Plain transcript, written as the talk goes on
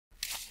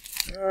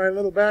All right, a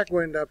little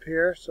backwind up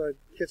here, so it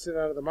gets it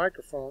out of the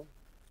microphone.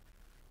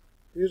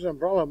 I use an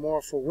umbrella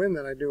more for wind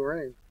than I do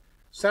rain.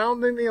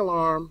 Sounding the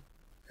alarm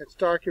at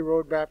Starkey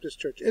Road Baptist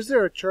Church. Is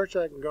there a church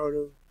I can go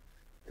to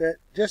that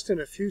just in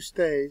a few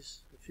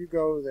stays, if you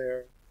go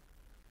there,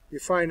 you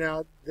find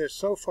out they're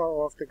so far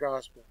off the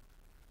gospel?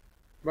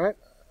 But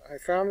I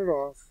found it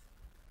off.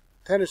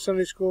 Attended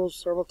Sunday schools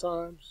several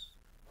times.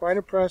 Quite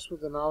impressed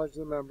with the knowledge of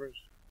the members.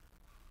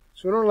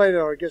 Sooner or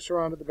later, it gets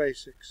around to the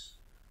basics.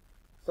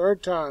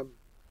 Third time,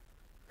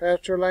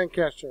 Pastor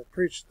Lancaster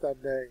preached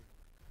that day.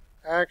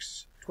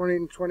 Acts 20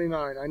 and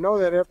 29. I know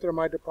that after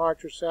my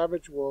departure,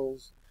 savage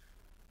wolves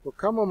will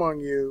come among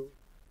you,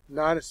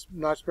 not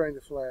sparing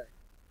the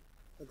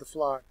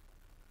flock.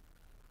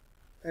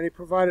 And he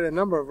provided a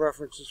number of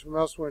references from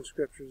elsewhere in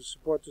Scripture to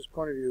support this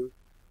point of view,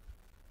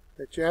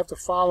 that you have to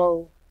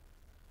follow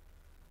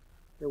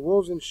the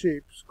wolves in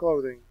sheep's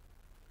clothing,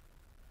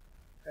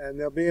 and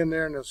they'll be in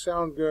there and they'll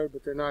sound good,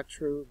 but they're not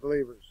true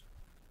believers.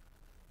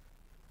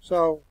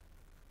 So,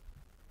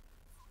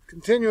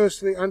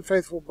 continuously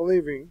unfaithful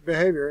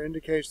behavior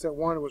indicates that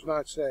one was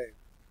not saved.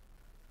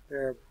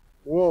 They're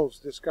wolves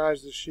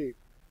disguised as sheep.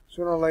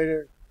 Sooner or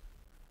later,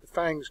 the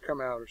fangs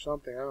come out or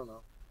something, I don't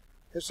know.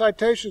 His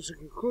citations and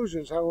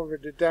conclusions, however,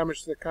 did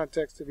damage to the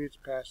context of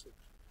each passage.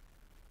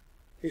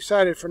 He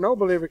cited, for no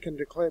believer can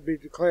be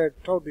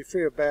declared totally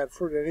free of bad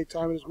fruit at any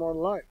time in his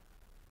mortal life.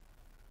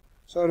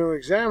 So to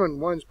examine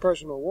one's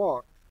personal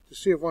walk to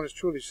see if one is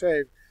truly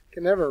saved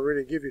can never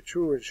really give you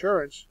true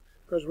assurance,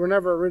 because we're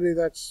never really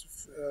that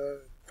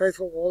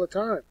faithful all the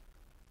time.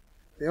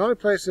 The only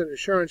place that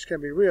assurance can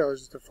be real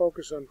is to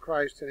focus on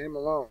Christ and Him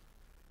alone.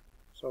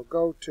 So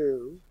go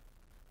to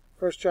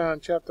 1 John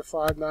chapter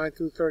 5, 9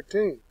 through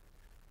 13.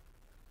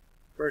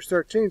 Verse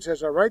 13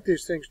 says, I write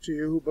these things to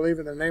you who believe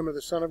in the name of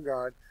the Son of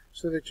God,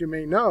 so that you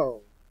may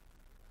know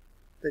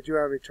that you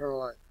have eternal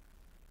life.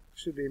 It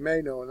should be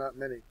may know, not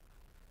many.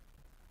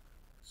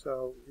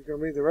 So you can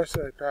read the rest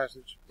of that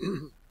passage.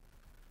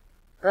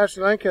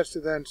 Pastor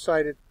Lancaster then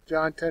cited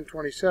John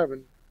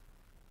 10:27.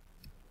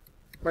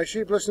 My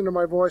sheep listen to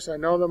my voice, I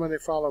know them, and they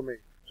follow me.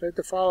 So you have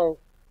to follow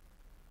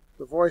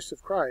the voice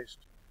of Christ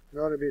in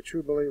order to be a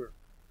true believer.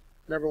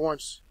 Never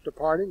once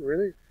departing,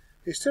 really.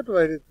 He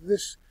stipulated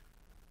this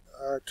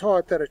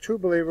taught that a true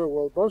believer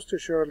will most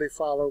assuredly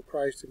follow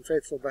Christ in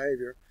faithful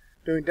behavior,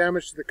 doing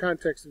damage to the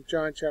context of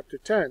John chapter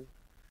 10.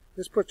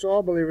 This puts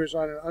all believers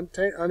on an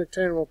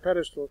unattainable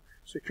pedestal,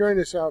 securing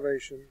their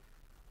salvation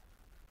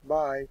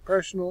by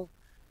personal,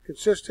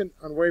 consistent,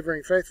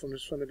 unwavering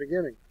faithfulness from the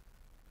beginning.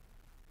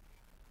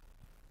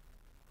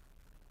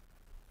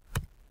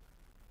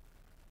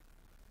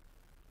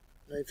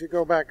 Now, if you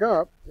go back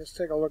up, let's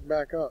take a look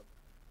back up.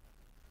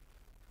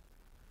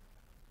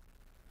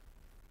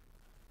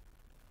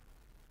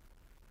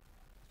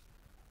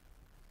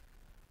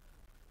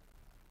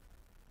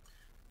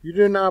 You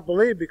do not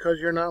believe because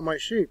you're not my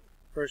sheep.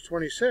 Verse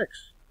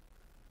 26.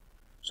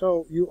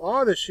 So you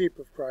are the sheep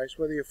of Christ,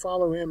 whether you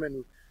follow Him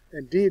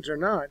in deeds or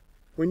not,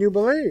 when you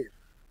believe.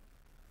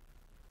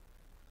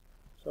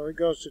 So it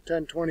goes to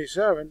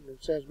 10:27.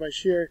 It says, my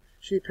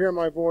sheep hear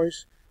my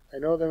voice. I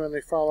know them and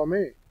they follow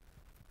me.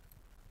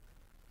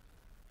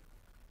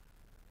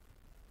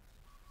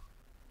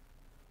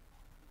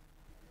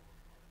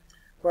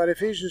 But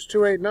Ephesians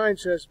 2:8-9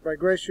 says, by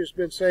grace you have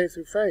been saved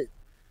through faith.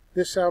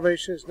 This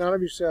salvation is not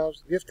of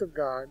yourselves, the gift of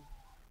God,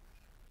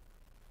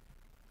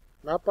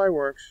 not by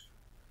works.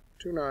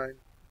 2:9,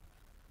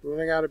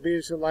 ruling out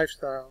obedience and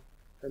lifestyle,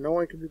 and no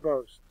one can be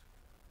boast.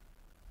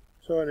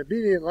 So an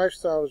obedient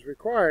lifestyle is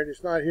required.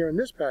 It's not here in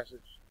this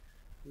passage.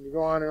 And you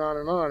go on and on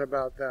and on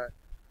about that.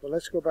 But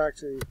let's go back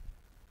to the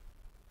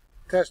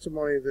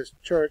testimony of this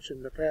church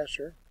and the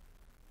pastor.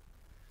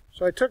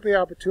 So I took the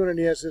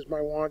opportunity, as is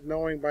my wont,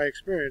 knowing by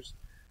experience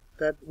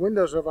that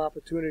windows of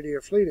opportunity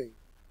are fleeting.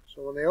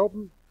 So when they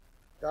open,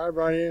 dive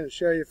right in and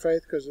share your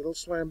faith, because it'll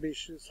slam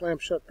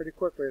shut pretty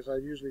quickly, as I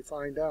usually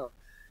find out.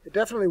 It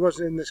definitely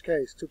wasn't in this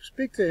case. To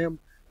speak to him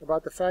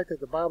about the fact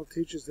that the Bible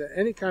teaches that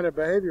any kind of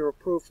behavioral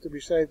proof to be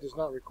saved is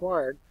not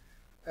required,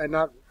 and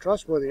not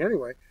trustworthy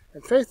anyway,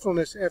 and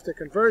faithfulness after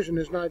conversion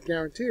is not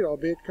guaranteed,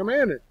 albeit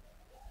commanded.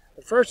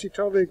 At first he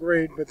totally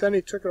agreed, but then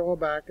he took it all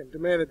back and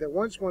demanded that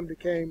once one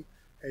became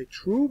a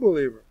true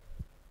believer.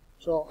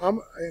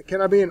 So can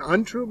I be an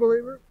untrue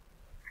believer?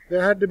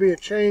 There had to be a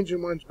change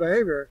in one's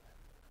behavior,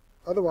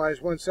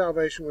 otherwise one's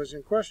salvation was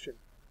in question.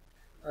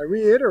 I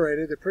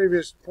reiterated the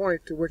previous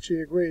point to which he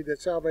agreed,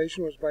 that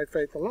salvation was by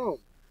faith alone,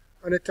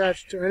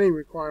 unattached to any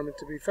requirement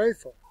to be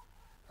faithful.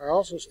 I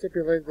also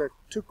stipulated that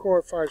 2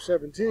 Cor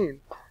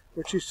 5:17,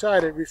 which he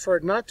cited,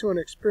 referred not to an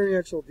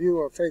experiential view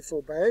of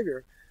faithful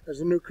behavior as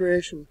a new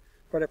creation,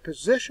 but a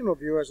positional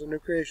view as a new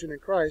creation in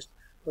Christ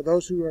for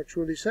those who are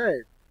truly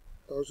saved,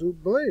 those who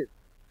believe.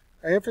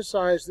 I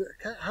emphasized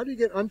that, how do you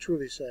get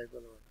untruly saved, by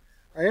the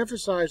way? I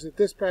emphasize that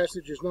this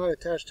passage is not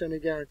attached to any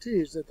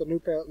guarantees that the new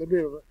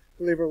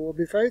believer will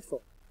be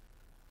faithful.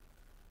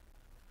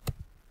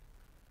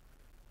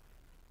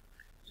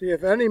 See,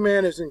 if any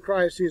man is in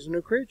Christ, he is a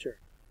new creature.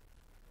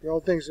 The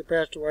old things have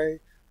passed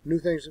away. New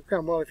things have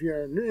come. Well, if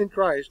you're in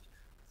Christ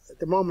at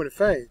the moment of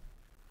faith,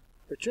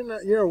 but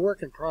you're a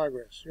work in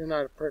progress. You're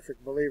not a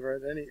perfect believer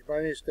by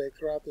any stake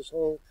throughout this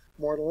whole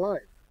mortal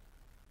life.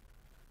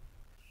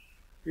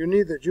 You're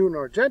neither Jew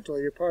nor Gentile.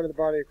 You're part of the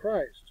body of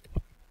Christ.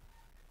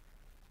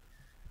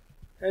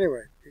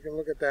 Anyway, you can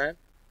look at that.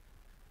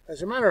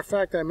 As a matter of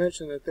fact, I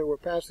mentioned that there were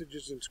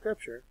passages in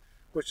Scripture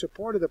which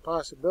supported the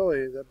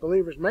possibility that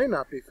believers may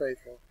not be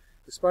faithful,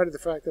 despite of the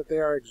fact that they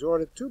are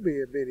exhorted to be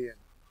obedient.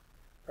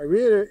 I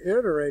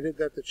reiterated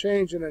that the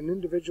change in an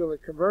individual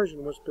at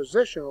conversion was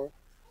positional,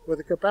 with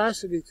the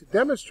capacity to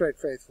demonstrate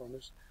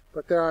faithfulness,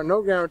 but there are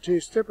no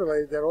guarantees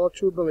stipulated that all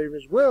true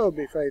believers will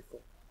be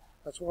faithful.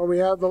 That's why we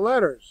have the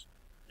letters,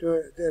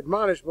 to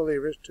admonish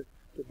believers to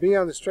be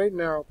on the straight and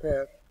narrow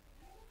path,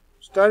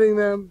 studying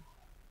them,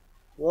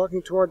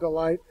 walking toward the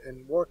light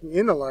and walking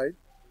in the light,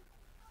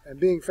 and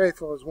being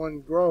faithful as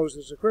one grows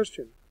as a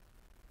Christian.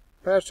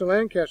 Pastor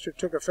Lancaster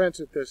took offense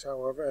at this,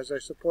 however, as I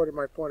supported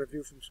my point of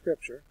view from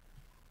Scripture.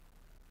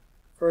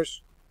 1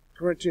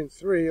 Corinthians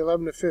 3,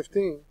 11 to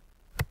 15,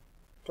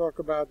 talk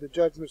about the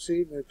judgment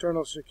seat and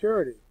eternal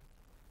security.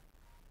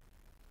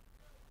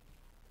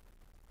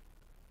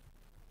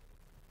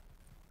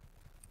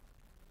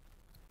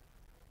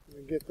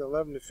 We get to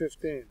 11 to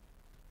 15.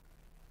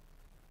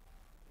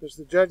 There's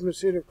the judgment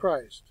seat of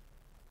Christ.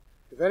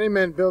 If any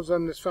man builds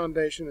on this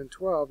foundation, in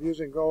 12,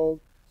 using gold,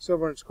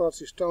 silver, and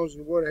costly stones,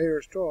 and wood, hay,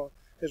 or straw,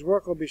 his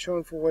work will be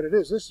shown for what it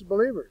is. This is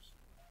believers.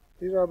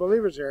 These are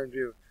believers here in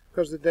view,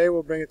 because the day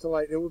will bring it to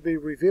light. It will be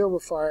revealed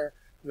with fire,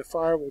 and the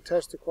fire will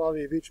test the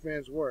quality of each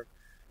man's work.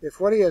 If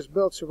what he has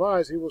built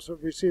survives, he will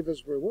receive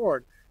his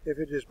reward. If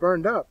it is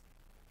burned up,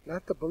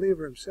 not the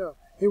believer himself,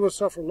 he will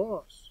suffer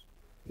loss.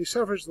 He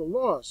suffers the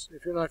loss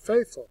if you're not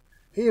faithful.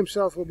 He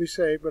himself will be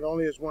saved, but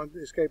only as one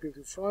escaping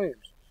through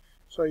flames.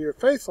 So your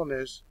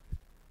faithfulness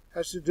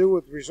has to do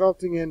with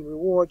resulting in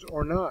rewards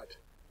or not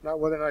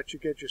whether or not you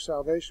get your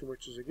salvation,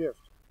 which is a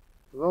gift.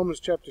 In Romans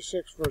chapter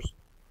 6, verse,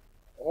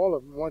 all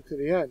of them, 1 to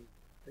the end.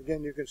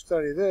 Again, you can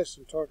study this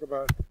and talk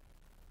about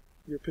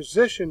your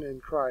position in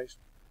Christ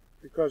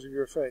because of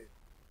your faith.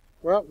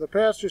 Well, the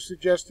pastor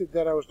suggested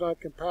that I was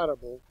not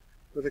compatible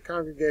with the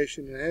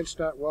congregation and hence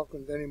not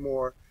welcomed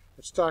anymore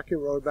at Stocky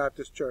Road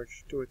Baptist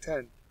Church to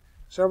attend.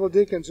 Several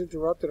deacons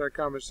interrupted our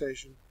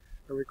conversation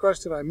and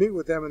requested I meet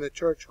with them in the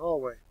church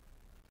hallway.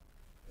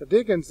 The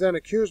deacons then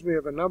accused me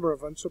of a number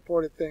of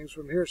unsupported things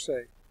from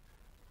hearsay.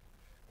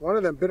 One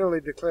of them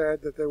bitterly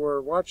declared that they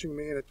were watching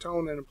me in a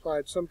tone that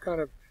implied some kind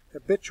of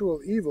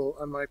habitual evil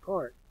on my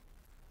part.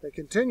 They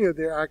continued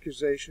their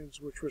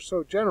accusations, which were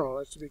so general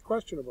as to be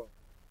questionable.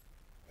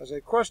 As I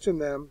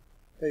questioned them,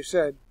 they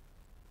said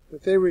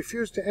that they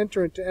refused to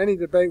enter into any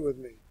debate with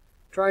me,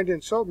 trying to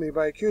insult me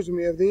by accusing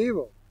me of the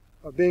evil,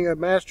 of being a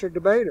master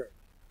debater.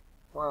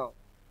 Wow.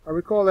 I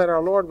recall that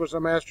our Lord was a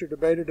master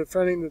debater,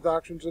 defending the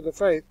doctrines of the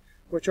faith,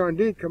 which are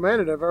indeed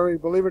commanded of every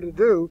believer to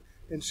do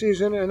in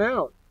season and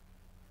out.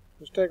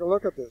 Let's take a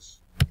look at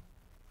this.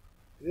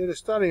 He did a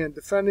study on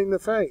defending the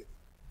faith.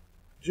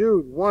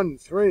 Jude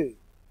 1:3.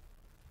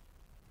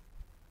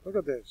 Look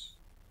at this.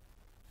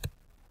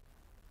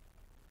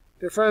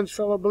 Dear friends,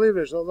 fellow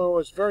believers, although I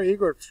was very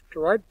eager to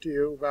write to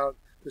you about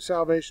the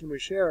salvation we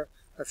share,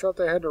 I felt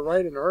I had to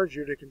write and urge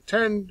you to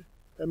contend,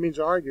 that means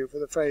argue, for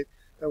the faith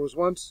that was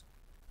once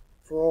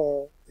for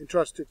all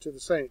entrusted to the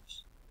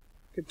saints.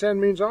 Contend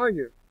means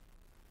argue.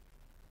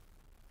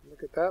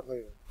 Look at that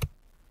later.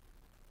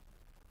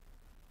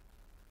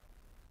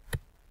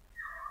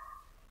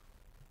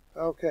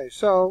 Okay,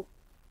 so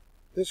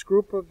this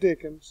group of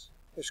deacons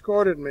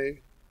escorted me,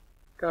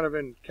 kind of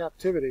in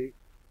captivity,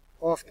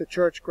 off the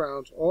church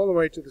grounds all the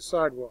way to the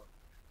sidewalk,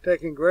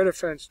 taking great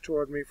offense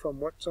toward me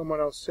from what someone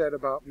else said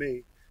about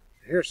me,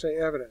 hearsay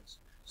evidence.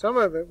 Some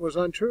of it was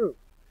untrue,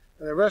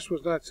 and the rest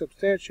was not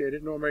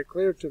substantiated nor made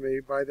clear to me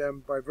by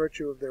them by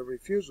virtue of their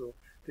refusal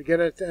to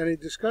get into any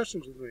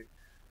discussions with me.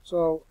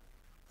 So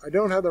I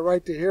don't have the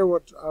right to hear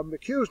what I'm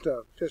accused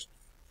of, just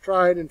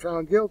tried and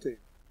found guilty.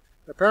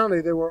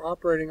 Apparently they were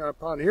operating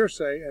upon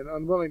hearsay and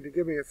unwilling to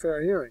give me a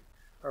fair hearing.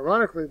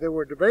 Ironically, they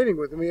were debating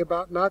with me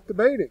about not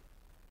debating.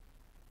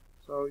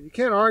 So you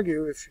can't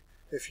argue.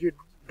 If you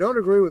don't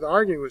agree with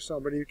arguing with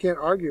somebody, you can't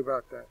argue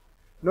about that.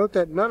 Note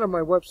that none of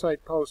my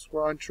website posts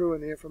were untrue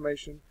in the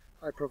information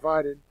I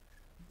provided,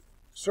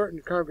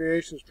 certain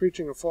congregations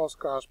preaching a false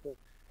gospel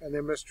and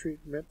their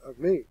mistreatment of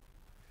me.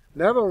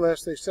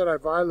 Nevertheless, they said I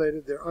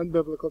violated their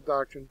unbiblical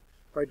doctrine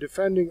by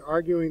defending,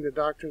 arguing the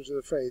doctrines of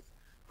the faith,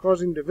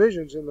 causing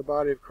divisions in the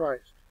body of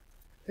Christ.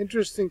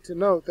 Interesting to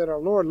note that our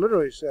Lord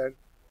literally said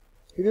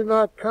he did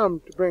not come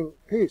to bring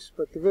peace,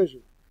 but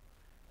division.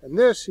 And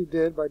this he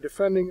did by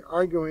defending,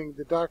 arguing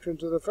the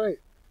doctrines of the faith,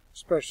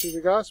 especially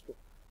the gospel.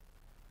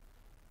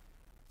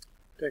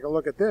 Take a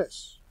look at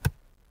this.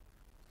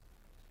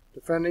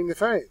 Defending the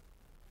faith.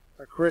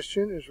 A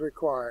Christian is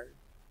required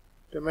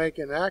to make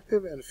an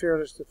active and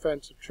fearless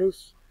defense of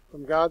truths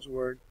from God's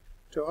Word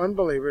to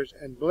unbelievers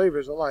and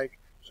believers alike,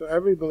 so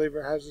every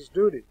believer has his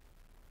duty.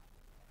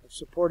 It's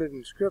supported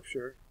in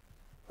Scripture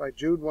by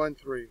Jude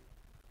 1:3.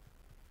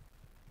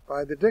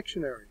 By the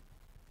dictionary.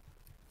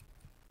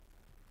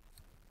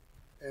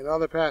 and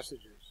other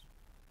passages.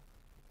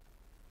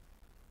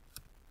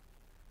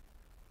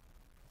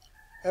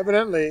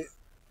 Evidently,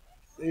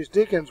 these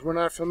deacons were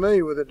not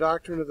familiar with the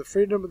doctrine of the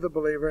freedom of the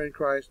believer in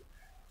Christ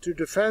to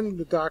defend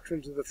the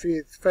doctrines of the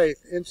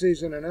faith in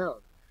season and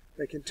out.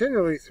 They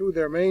continually threw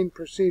their main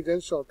perceived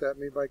insult at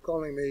me by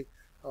calling me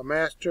a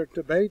master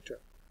debater.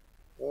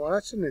 Well,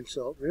 that's an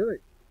insult, really.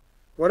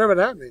 Whatever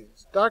that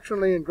means.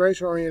 Doctrinally and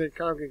grace-oriented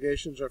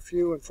congregations are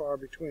few and far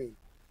between.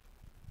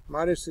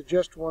 Might I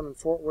suggest one in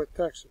Fort Worth,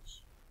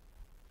 Texas?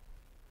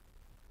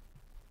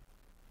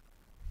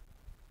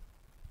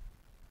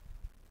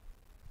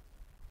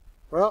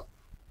 Well,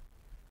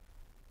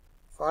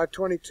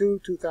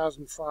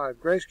 5/22/2005.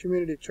 Grace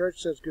Community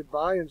Church says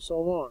goodbye and so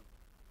long.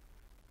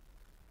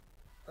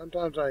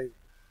 Sometimes I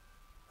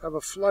have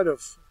a flood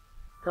of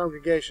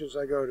congregations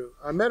I go to.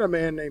 I met a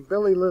man named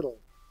Billy Little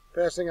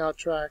passing out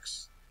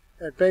tracts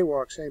at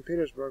Baywalk, St.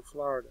 Petersburg,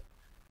 Florida,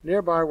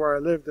 nearby where I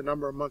lived a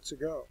number of months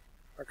ago.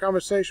 Our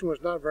conversation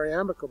was not very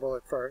amicable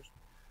at first.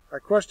 I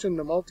questioned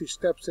the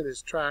multi-steps in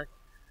his tract,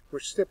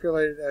 which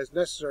stipulated as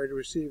necessary to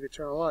receive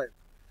eternal life.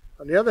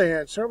 On the other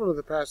hand, several of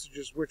the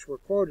passages which were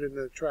quoted in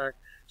the tract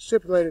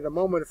stipulated a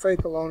moment of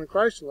faith alone in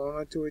Christ alone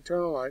unto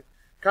eternal life,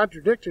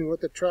 contradicting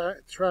what the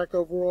tract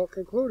overall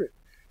concluded.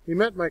 He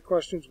met my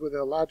questions with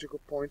illogical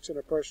points and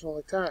a personal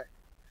attack.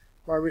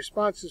 My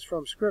responses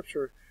from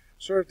Scripture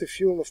served to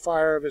fuel the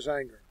fire of his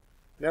anger.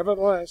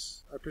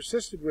 Nevertheless, I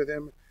persisted with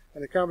him,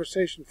 and the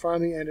conversation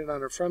finally ended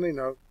on a friendly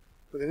note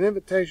with an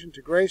invitation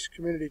to Grace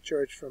Community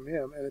Church from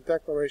him and a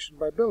declaration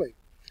by Billy,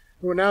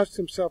 who announced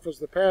himself as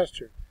the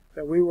pastor,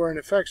 that we were in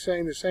effect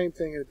saying the same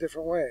thing in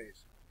different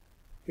ways.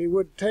 He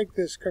would take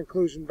this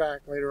conclusion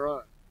back later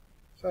on.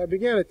 So I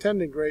began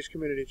attending Grace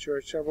Community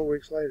Church several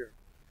weeks later.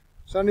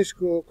 Sunday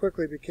school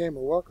quickly became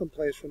a welcome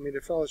place for me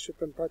to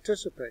fellowship and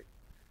participate.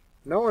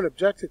 No one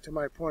objected to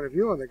my point of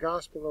view on the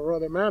gospel or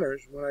other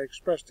matters when I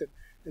expressed it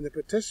in the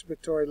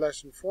participatory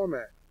lesson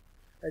format.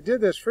 I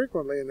did this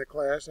frequently in the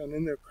class and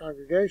in the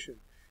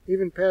congregation,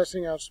 even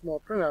passing out small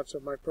printouts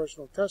of my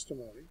personal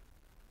testimony,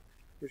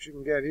 which you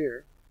can get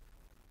here.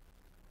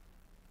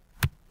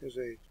 Here's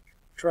a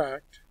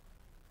tract.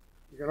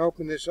 You can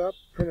open this up,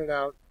 print it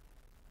out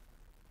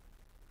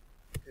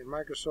in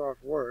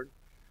Microsoft Word,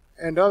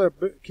 and other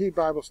key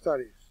Bible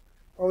studies.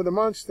 Over the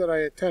months that I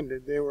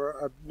attended, there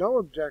were no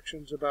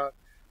objections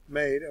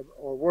made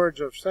or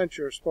words of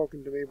censure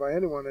spoken to me by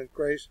anyone at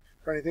Grace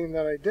for anything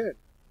that I did.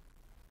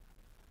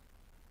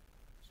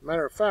 As a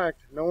matter of fact,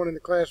 no one in the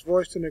class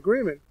voiced an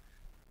agreement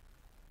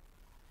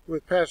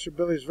with Pastor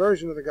Billy's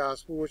version of the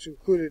gospel, which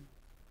included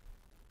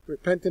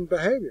repentant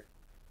behavior.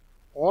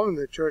 All in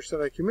the church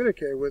that I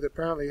communicated with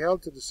apparently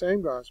held to the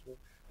same gospel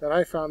that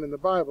I found in the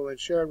Bible and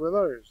shared with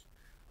others.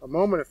 A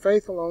moment of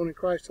faith alone in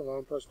Christ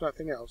alone, plus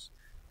nothing else,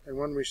 and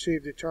one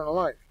received eternal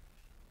life.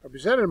 I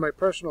presented my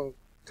personal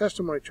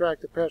testimony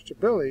tract to Pastor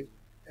Billy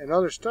and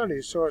other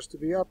studies so as to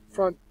be up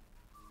front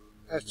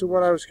as to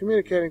what I was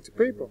communicating to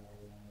people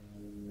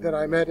that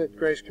I met at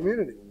Grace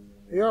Community.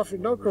 He offered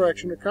no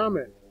correction or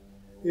comment.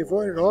 He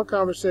avoided all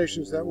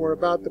conversations that were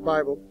about the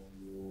Bible,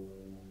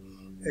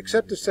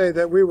 except to say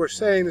that we were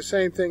saying the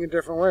same thing in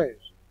different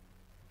ways.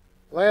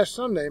 Last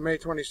Sunday, May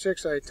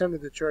 26, I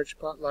attended the church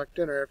potluck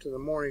dinner after the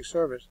morning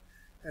service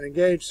and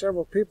engaged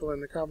several people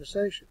in the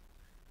conversation.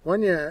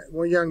 One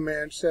young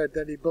man said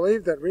that he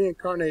believed that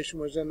reincarnation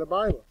was in the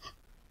Bible.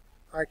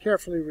 I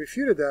carefully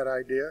refuted that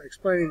idea,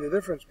 explaining the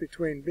difference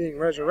between being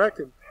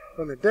resurrected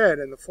from the dead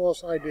and the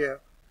false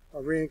idea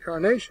of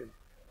reincarnation,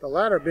 the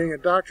latter being a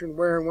doctrine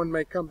wherein one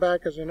may come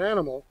back as an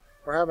animal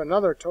or have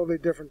another totally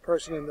different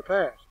person in the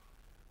past,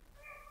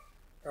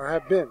 or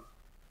have been.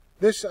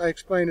 This, I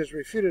explained, is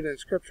refuted in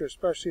Scripture,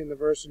 especially in the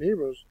verse in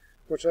Hebrews,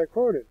 which I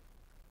quoted.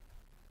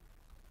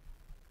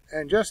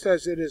 And just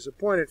as it is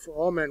appointed for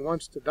all men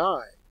once to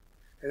die,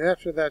 and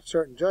after that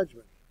certain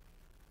judgment,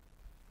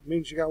 it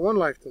means you got one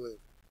life to live.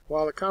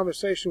 While the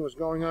conversation was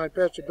going on,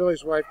 Pastor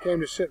Billy's wife came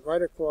to sit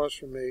right across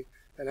from me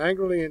and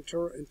angrily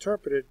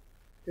interrupted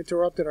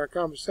our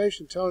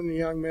conversation, telling the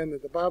young men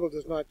that the Bible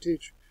does not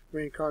teach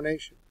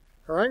reincarnation.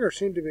 Her anger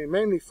seemed to be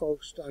mainly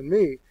focused on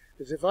me,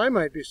 as if I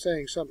might be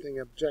saying something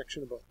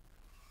objectionable.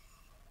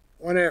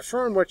 When I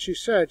affirmed what she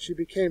said, she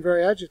became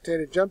very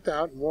agitated, jumped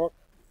up, and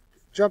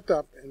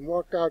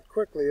walked out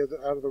quickly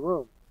out of the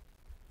room.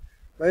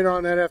 Later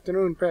on that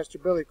afternoon, Pastor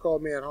Billy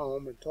called me at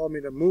home and told me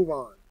to move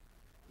on.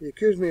 He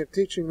accused me of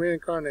teaching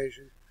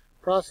reincarnation,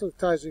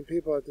 proselytizing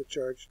people at the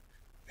church,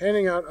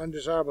 handing out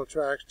undesirable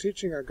tracts,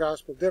 teaching a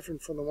gospel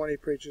different from the one he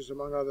preaches,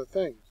 among other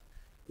things.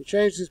 He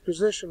changed his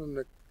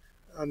position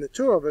on the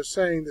two of us,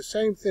 saying the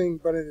same thing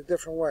but in a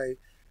different way,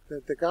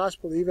 that the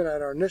gospel even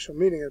at our initial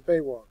meeting at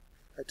Baywalk.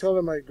 I told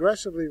him I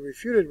aggressively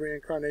refuted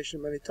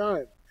reincarnation many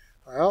times.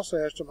 I also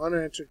asked him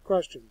unanswered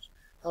questions,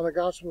 how the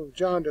Gospel of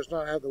John does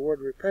not have the word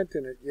repent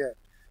in it yet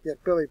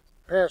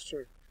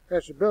Pastor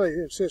Billy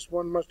insists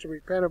one must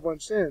repent of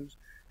one's sins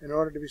in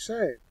order to be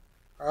saved.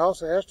 I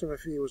also asked him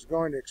if he was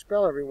going to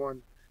expel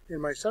everyone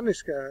in my Sunday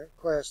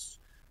class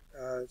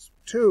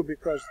too,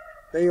 because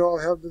they all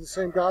held to the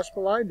same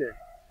gospel I did.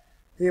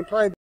 He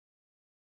implied